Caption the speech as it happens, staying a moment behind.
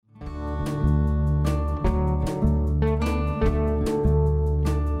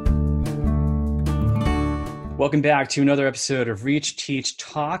Welcome back to another episode of Reach, Teach,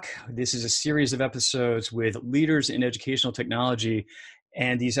 Talk. This is a series of episodes with leaders in educational technology,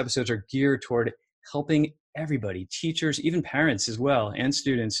 and these episodes are geared toward helping everybody, teachers, even parents as well, and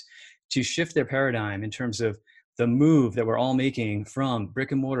students, to shift their paradigm in terms of the move that we're all making from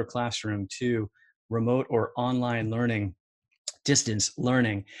brick and mortar classroom to remote or online learning, distance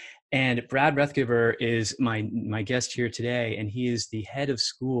learning. And Brad Rethgeber is my guest here today, and he is the head of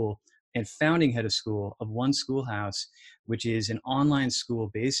school and founding head of school of One Schoolhouse, which is an online school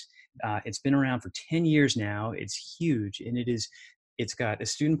based. It's been around for 10 years now. It's huge, and it's got a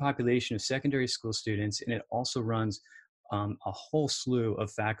student population of secondary school students, and it also runs a whole slew of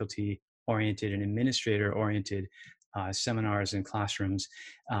faculty-oriented and administrator-oriented seminars and classrooms,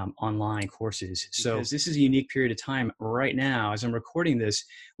 online courses. So this is a unique period of time right now. As I'm recording this,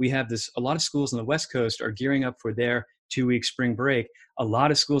 we have a lot of schools on the West Coast are gearing up for their 2-week spring break. A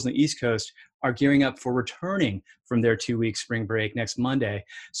lot of schools on the East Coast are gearing up for returning from their 2-week spring break next Monday.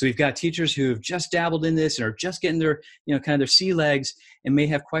 So we've got teachers who have just dabbled in this and are just getting their, kind of their sea legs and may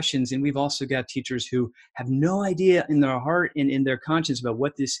have questions. And we've also got teachers who have no idea in their heart and in their conscience about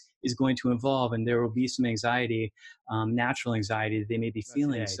what this is going to involve. And there will be some anxiety, natural anxiety that they may be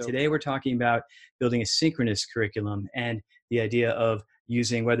feeling. So today we're talking about building a synchronous curriculum and the idea of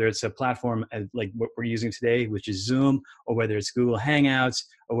using, whether it's a platform like what we're using today, which is Zoom, or whether it's Google Hangouts,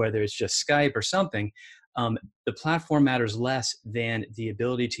 or whether it's just Skype or something, the platform matters less than the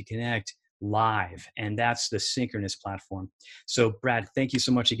ability to connect live, and that's the synchronous platform. So Brad, thank you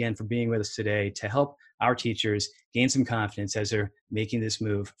so much again for being with us today to help our teachers gain some confidence as they're making this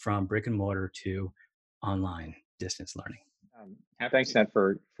move from brick and mortar to online distance learning. Thanks, Ned,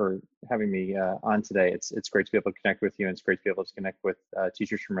 for having me on today. It's great to be able to connect with you, and it's great to be able to connect with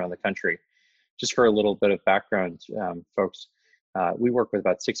teachers from around the country. Just for a little bit of background, folks, we work with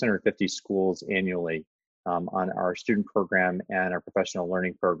about 650 schools annually on our student program and our professional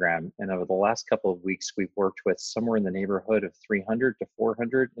learning program. And over the last couple of weeks, we've worked with somewhere in the neighborhood of 300 to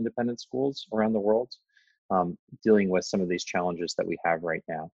 400 independent schools around the world, dealing with some of these challenges that we have right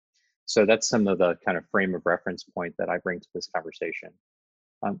now. So that's some of the kind of frame of reference point that I bring to this conversation.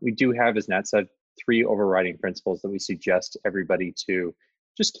 We do have, as Nat said, 3 overriding principles that we suggest everybody to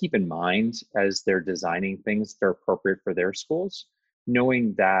just keep in mind as they're designing things that are appropriate for their schools,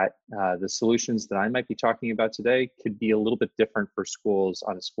 knowing that the solutions that I might be talking about today could be a little bit different for schools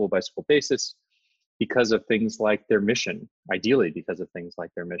on a school-by-school basis because of things like their mission, ideally because of things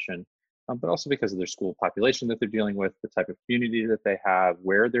like their mission, but also because of their school population that they're dealing with, the type of community that they have,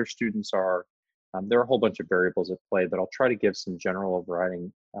 where their students are. There are a whole bunch of variables at play, but I'll try to give some general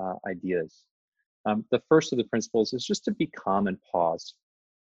overriding ideas. The first of the principles is just to be calm and pause.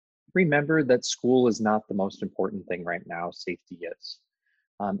 Remember that school is not the most important thing right now, safety is.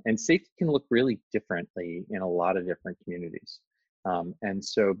 And safety can look really differently in a lot of different communities. And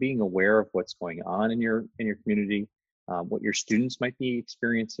so being aware of what's going on in your community, what your students might be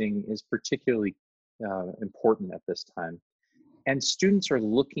experiencing is particularly important at this time. And students are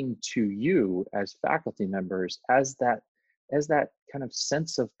looking to you as faculty members as that kind of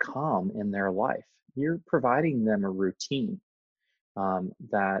sense of calm in their life. You're providing them a routine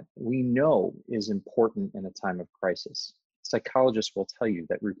that we know is important in a time of crisis. Psychologists will tell you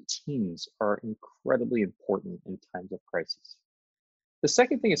that routines are incredibly important in times of crisis. The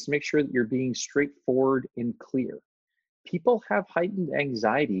second thing is to make sure that you're being straightforward and clear. People have heightened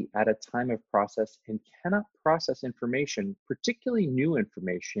anxiety at a time of process and cannot process information, particularly new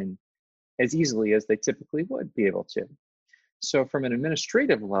information, as easily as they typically would be able to. So from an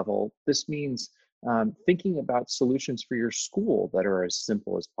administrative level, this means thinking about solutions for your school that are as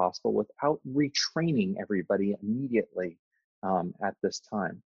simple as possible without retraining everybody immediately at this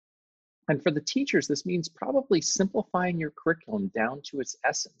time. And for the teachers, this means probably simplifying your curriculum down to its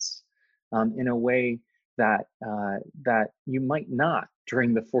essence in a way that you might not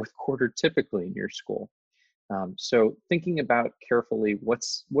during the fourth quarter typically in your school. So thinking about carefully what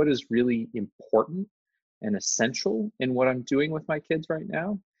is really important and essential in what I'm doing with my kids right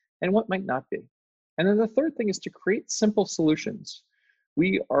now and what might not be. And then the third thing is to create simple solutions.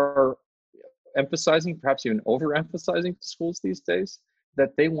 We are emphasizing, perhaps even overemphasizing to schools these days,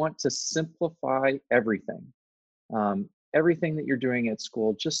 that they want to simplify everything. Everything that you're doing at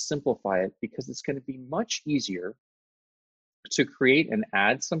school, just simplify it because it's going to be much easier to create and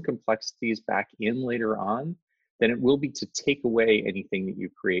add some complexities back in later on than it will be to take away anything that you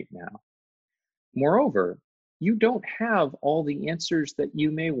create now. Moreover, you don't have all the answers that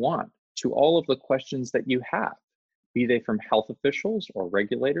you may want to all of the questions that you have, be they from health officials or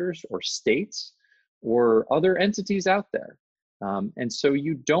regulators or states or other entities out there. And so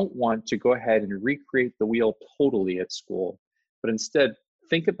you don't want to go ahead and recreate the wheel totally at school, but instead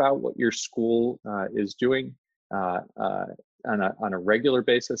think about what your school is doing uh, uh, on a regular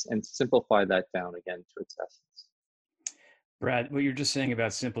basis and simplify that down again to its essence. Brad, what you're just saying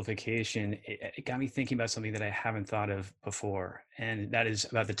about simplification, it got me thinking about something that I haven't thought of before, and that is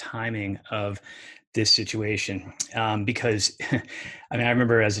about the timing of this situation. Because, I mean, I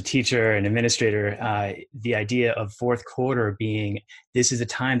remember as a teacher and administrator, the idea of fourth quarter being this is the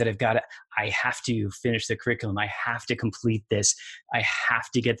time that I have to finish the curriculum, I have to complete this, I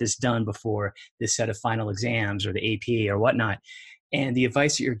have to get this done before this set of final exams or the AP or whatnot. And the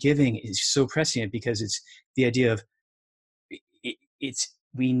advice that you're giving is so prescient because it's the idea of it's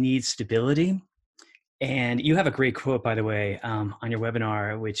we need stability. And you have a great quote, by the way, on your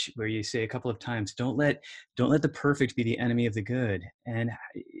webinar, where you say a couple of times, don't let the perfect be the enemy of the good." And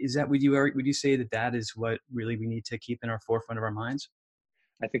is that would you say that that is what really we need to keep in our forefront of our minds?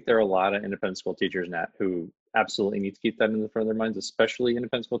 I think there are a lot of independent school teachers, Nat, who absolutely need to keep that in the front of their minds, especially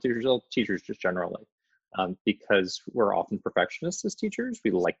independent school teachers, all teachers just generally, because we're often perfectionists as teachers.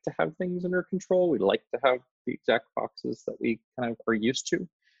 We like to have things under control. We like to have the exact boxes that we kind of are used to.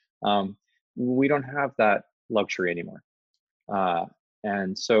 We don't have that luxury anymore. Uh,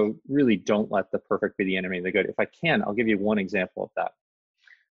 and so really don't let the perfect be the enemy of the good. If I can, I'll give you one example of that.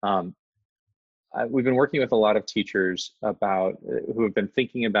 Um, we've been working with a lot of teachers about who have been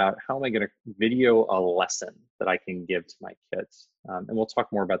thinking about how am I going to video a lesson that I can give to my kids. And we'll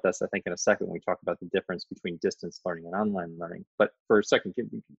talk more about this, I think, in a second when we talk about the difference between distance learning and online learning. But for a second,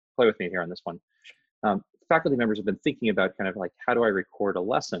 play with me here on this one. Faculty members have been thinking about kind of like, how do I record a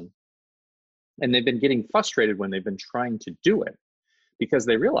lesson? And they've been getting frustrated when they've been trying to do it because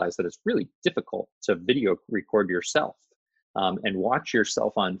they realize that it's really difficult to video record yourself and watch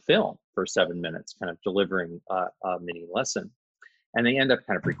yourself on film for 7 minutes, kind of delivering a mini lesson. And they end up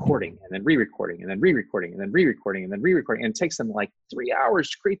kind of recording and then re-recording and then re-recording and then re-recording and then re-recording. And it takes them like 3 hours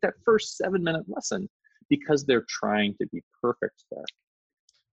to create that first 7-minute lesson because they're trying to be perfect there.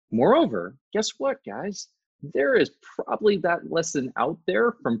 Moreover, guess what, guys? There is probably that lesson out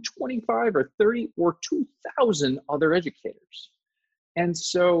there from 25 or 30 or 2,000 other educators. And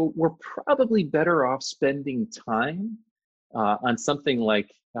so we're probably better off spending time on something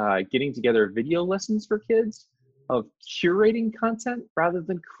like getting together video lessons for kids, of curating content rather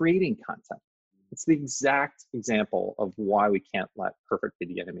than creating content. It's the exact example of why we can't let perfect be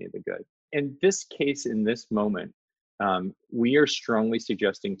the enemy of the good. In this case, in this moment, we are strongly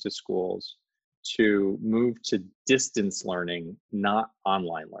suggesting to schools to move to distance learning, not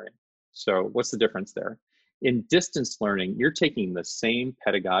online learning. So what's the difference there? In distance learning, you're taking the same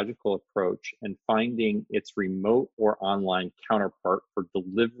pedagogical approach and finding its remote or online counterpart for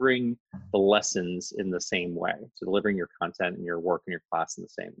delivering the lessons in the same way. So delivering your content and your work in your class in the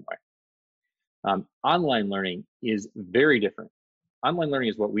same way. Online learning is very different. Online learning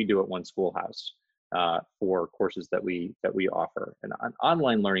is what we do at One Schoolhouse for courses that we offer. And on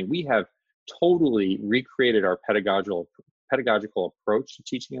online learning, we have totally recreated our pedagogical approach to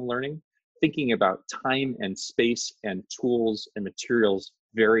teaching and learning, thinking about time and space and tools and materials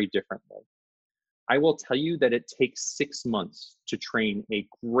very differently. I will tell you that it takes 6 months to train a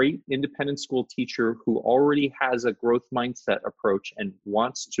great independent school teacher who already has a growth mindset approach and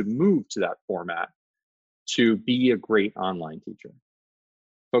wants to move to that format to be a great online teacher.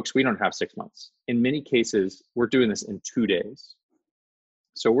 Folks, we don't have 6 months. In many cases, we're doing this in 2 days.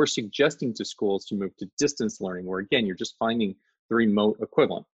 So we're suggesting to schools to move to distance learning, where again, you're just finding the remote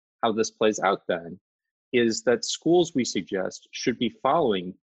equivalent. How this plays out then is that schools, we suggest, should be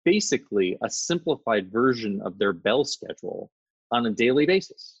following basically a simplified version of their bell schedule on a daily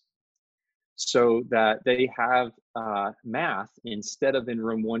basis, so that they have math instead of in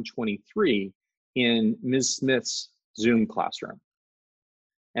room 123 in Ms. Smith's Zoom classroom.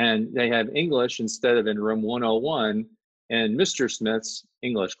 And they have English instead of in room 101 in Mr. Smith's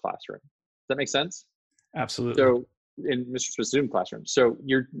English classroom. Does that make sense? Absolutely. So in Mr. Smith's Zoom classroom. So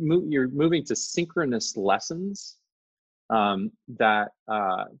you're moving to synchronous lessons that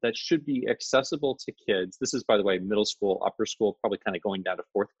should be accessible to kids. This is, by the way, middle school, upper school, probably kind of going down to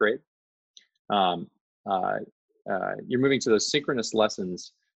 4th grade. You're moving to those synchronous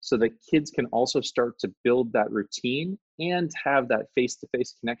lessons so that kids can also start to build that routine and have that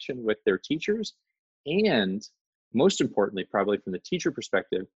face-to-face connection with their teachers. And most importantly, probably from the teacher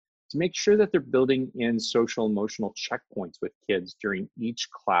perspective, to make sure that they're building in social emotional checkpoints with kids during each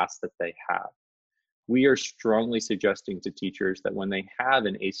class that they have. We are strongly suggesting to teachers that when they have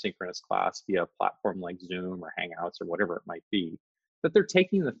an asynchronous class via a platform like Zoom or Hangouts or whatever it might be, that they're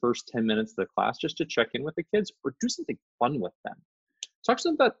taking the first 10 minutes of the class just to check in with the kids or do something fun with them. Talk to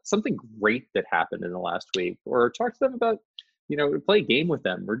them about something great that happened in the last week, or talk to them about, play a game with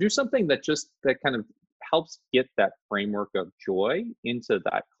them, or do something that kind of helps get that framework of joy into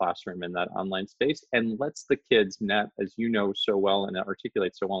that classroom in that online space, and lets the kids, Nat, as you know so well and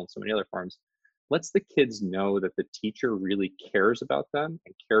articulate so well in so many other forms, lets the kids know that the teacher really cares about them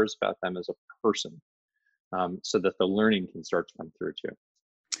and cares about them as a person, so that the learning can start to come through too.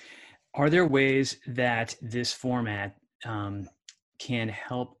 Are there ways that this format can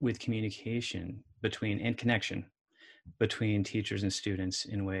help with communication between and connection between teachers and students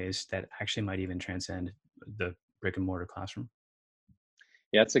in ways that actually might even transcend the brick and mortar classroom?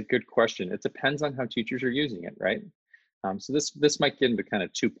 Yeah, it's a good question. It depends on how teachers are using it, right? So this might get into kind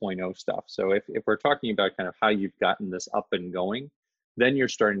of 2.0 stuff. So if we're talking about kind of how you've gotten this up and going, then you're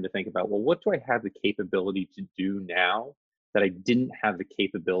starting to think about, well, what do I have the capability to do now that I didn't have the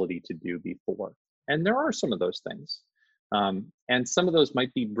capability to do before? And there are some of those things. And some of those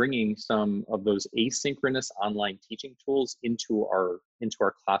might be bringing some of those asynchronous online teaching tools into our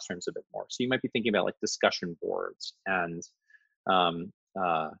classrooms a bit more. So you might be thinking about like discussion boards um,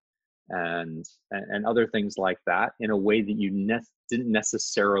 uh, and other things like that in a way that you didn't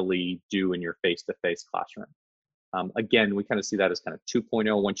necessarily do in your face-to-face classroom. Again, we kind of see that as kind of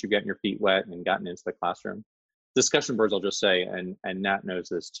 2.0 once you've gotten your feet wet and gotten into the classroom. Discussion boards, I'll just say, and Nat knows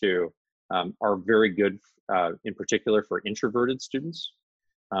this too, are very good in particular for introverted students.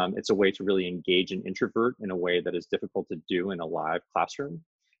 It's a way to really engage an introvert in a way that is difficult to do in a live classroom.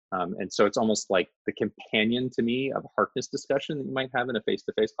 And so it's almost like the companion to me of Harkness discussion that you might have in a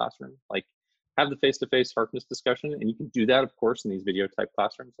face-to-face classroom. Like have the face-to-face Harkness discussion, and you can do that, of course, in these video type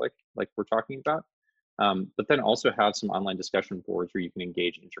classrooms like we're talking about. But then also have some online discussion boards where you can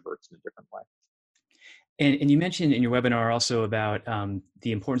engage introverts in a different way. And you mentioned in your webinar also about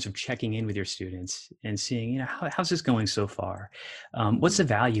the importance of checking in with your students and seeing, how's this going so far? What's the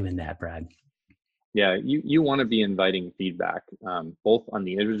value in that, Brad? Yeah, you want to be inviting feedback, both on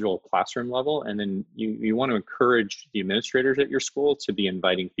the individual classroom level, and then you want to encourage the administrators at your school to be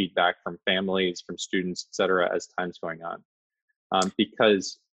inviting feedback from families, from students, et cetera, as time's going on.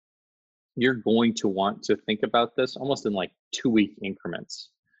 Because you're going to want to think about this almost in like 2-week increments.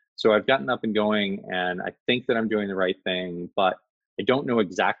 So I've gotten up and going and I think that I'm doing the right thing, but I don't know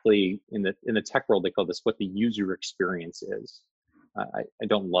exactly, in the tech world, they call this what the user experience is. I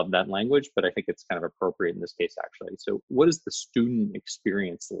don't love that language, but I think it's kind of appropriate in this case, actually. So what is the student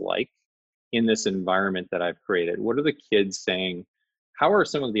experience like in this environment that I've created? What are the kids saying? How are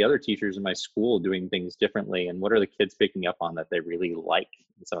some of the other teachers in my school doing things differently? And what are the kids picking up on that they really like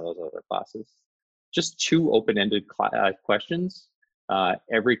in some of those other classes? Just 2 open-ended questions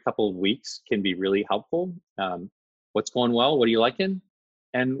every couple of weeks can be really helpful. What's going well? What are you liking?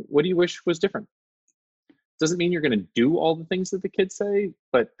 And what do you wish was different? Doesn't mean you're going to do all the things that the kids say,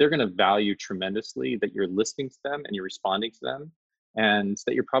 but they're going to value tremendously that you're listening to them and you're responding to them, and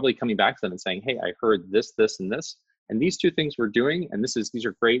that you're probably coming back to them and saying, hey, I heard this, this, and this, and these 2 things we're doing, and these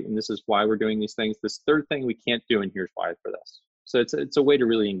are great, and this is why we're doing these things. This third thing we can't do, and here's why for this. So it's a way to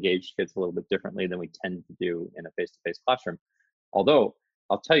really engage kids a little bit differently than we tend to do in a face-to-face classroom. Although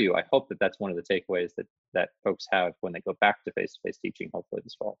I'll tell you, I hope that that's one of the takeaways that folks have when they go back to face-to-face teaching, hopefully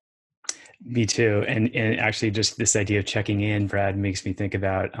this fall. Me too. And actually just this idea of checking in, Brad, makes me think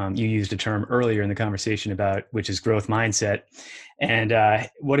about, you used a term earlier in the conversation about, which is growth mindset. And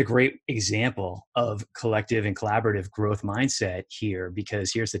what a great example of collective and collaborative growth mindset here,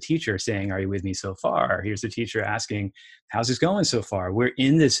 because here's the teacher saying, are you with me so far? Here's the teacher asking, how's this going so far?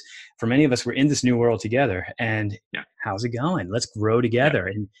 For many of us, we're in this new world together, and how's it going? Let's grow together.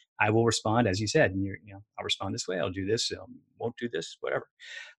 And I will respond, as you said, and I'll respond this way. I'll do this. Won't do this, whatever.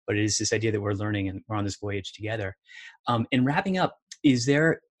 But it is this idea that we're learning and we're on this voyage together. In wrapping up, is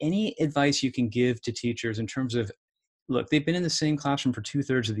there any advice you can give to teachers in terms of, look, they've been in the same classroom for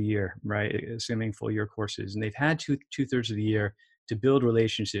 2/3 of the year, right? Assuming full year courses, and they've had 2/3 of the year to build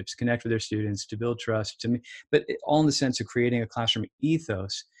relationships, connect with their students, to build trust, but all in the sense of creating a classroom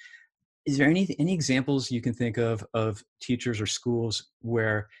ethos. Is there any examples you can think of teachers or schools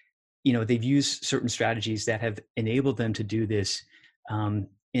where they've used certain strategies that have enabled them to do this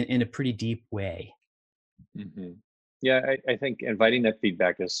in a pretty deep way? Mm-hmm. Yeah, I think inviting that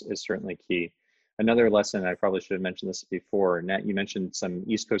feedback is certainly key. Another lesson, I probably should have mentioned this before, Nat, you mentioned some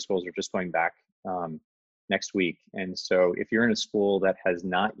East Coast schools are just going back next week. And so if you're in a school that has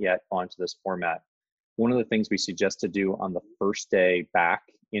not yet gone to this format, one of the things we suggest to do on the first day back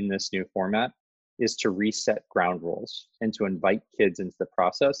in this new format is to reset ground rules and to invite kids into the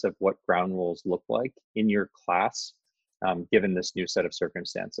process of what ground rules look like in your class given this new set of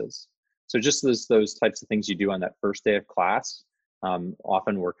circumstances. So just those types of things you do on that first day of class.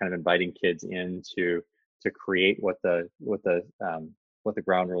 Often we're kind of inviting kids in to create what the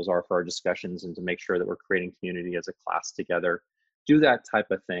ground rules are for our discussions, and to make sure that we're creating community as a class together. Do that type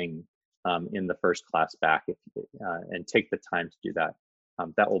of thing in the first class back, and take the time to do that.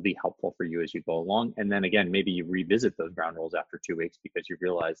 That will be helpful for you as you go along. And then again, maybe you revisit those ground rules after 2 weeks because you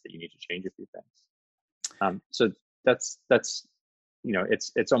realize that you need to change a few things. So that's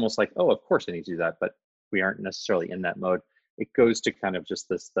it's almost like, oh, of course I need to do that, but we aren't necessarily in that mode. It goes to kind of just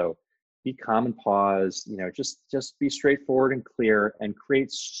this, though, be calm and pause, just be straightforward and clear, and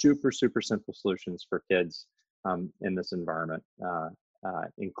create super simple solutions for kids in this environment,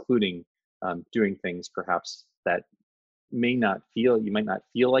 including doing things perhaps that you might not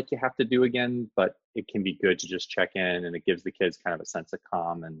feel like you have to do again, but it can be good to just check in, and it gives the kids kind of a sense of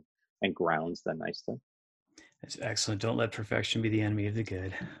calm and grounds them nicely. That's excellent. Don't let perfection be the enemy of the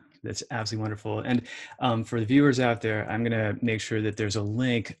good. That's absolutely wonderful. And for the viewers out there, I'm going to make sure that there's a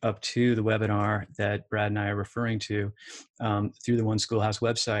link up to the webinar that Brad and I are referring to through the One Schoolhouse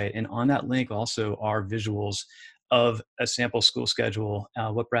website. And on that link also are visuals of a sample school schedule,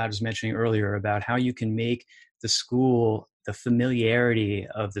 what Brad was mentioning earlier about how you can make the school, the familiarity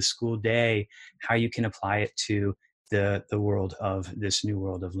of the school day, how you can apply it to the world of this new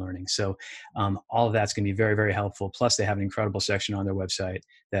world of learning. So all of that's going to be very helpful. Plus, they have an incredible section on their website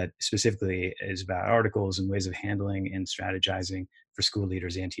that specifically is about articles and ways of handling and strategizing for school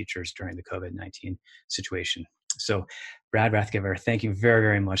leaders and teachers during the COVID-19 situation. So Brad Rathgeber, thank you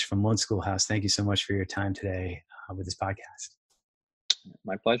very much from One Schoolhouse. Thank you so much for your time today with this podcast.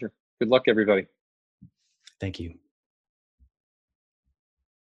 My pleasure. Good luck, everybody. Thank you.